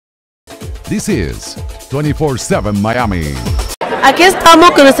This is 24/7 Miami. Aquí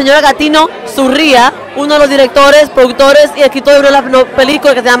estamos con el señor Agatino Zurria, uno de los directores, productores y escritores de una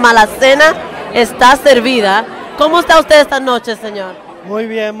película que se llama La Cena Está Servida. ¿Cómo está usted esta noche, señor? Muy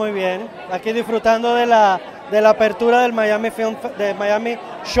bien, muy bien. Aquí disfrutando de la apertura del Miami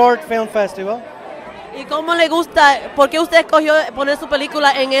Short Film Festival. ¿Y cómo le gusta, por qué usted escogió poner su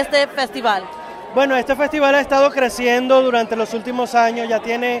película en este festival? Bueno, este festival ha estado creciendo durante los últimos años, ya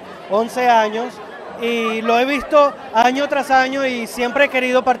tiene 11 años y lo he visto año tras año y siempre he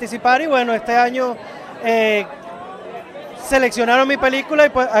querido participar y bueno, este año seleccionaron mi película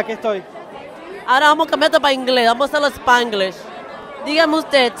y pues aquí estoy. Ahora vamos a cambiar para inglés, vamos a hacerlo Spanglish. Dígame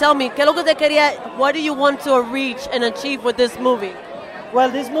usted, tell me, ¿qué es lo que usted quería, what do you want to reach and achieve with this movie? Well,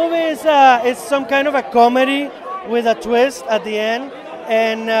 this movie is some kind of a comedy with a twist at the end,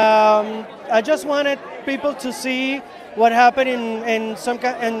 and I just wanted people to see what happened in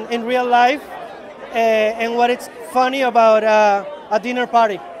real life and what it's funny about a dinner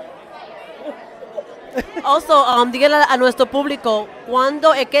party. Also, dígale a nuestro público,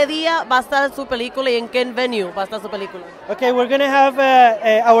 ¿cuándo, qué día va a estar su película y en qué venue va a estar su película? Okay, we're gonna have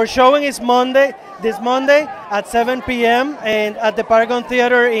our showing is this Monday at 7 p.m. and at the Paragon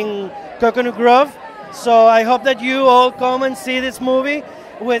Theater in Coconut Grove. So I hope that you all come and see this movie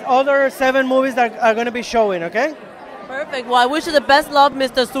with other 7 movies that are going to be showing, okay? Perfect. Well, I wish you the best luck,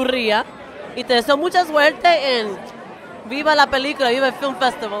 Mr. Zurria. Y te deseo mucha suerte en viva la película, viva el Film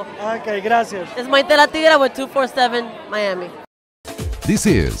Festival. Okay, gracias. Es Maite la Tigra with 247 Miami. This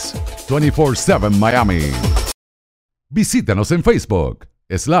is 24/7 Miami. Visítanos en Facebook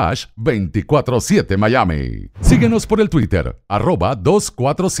 /247 Miami. Síguenos por el Twitter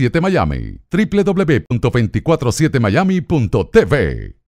 @247 Miami, www.247miami.tv.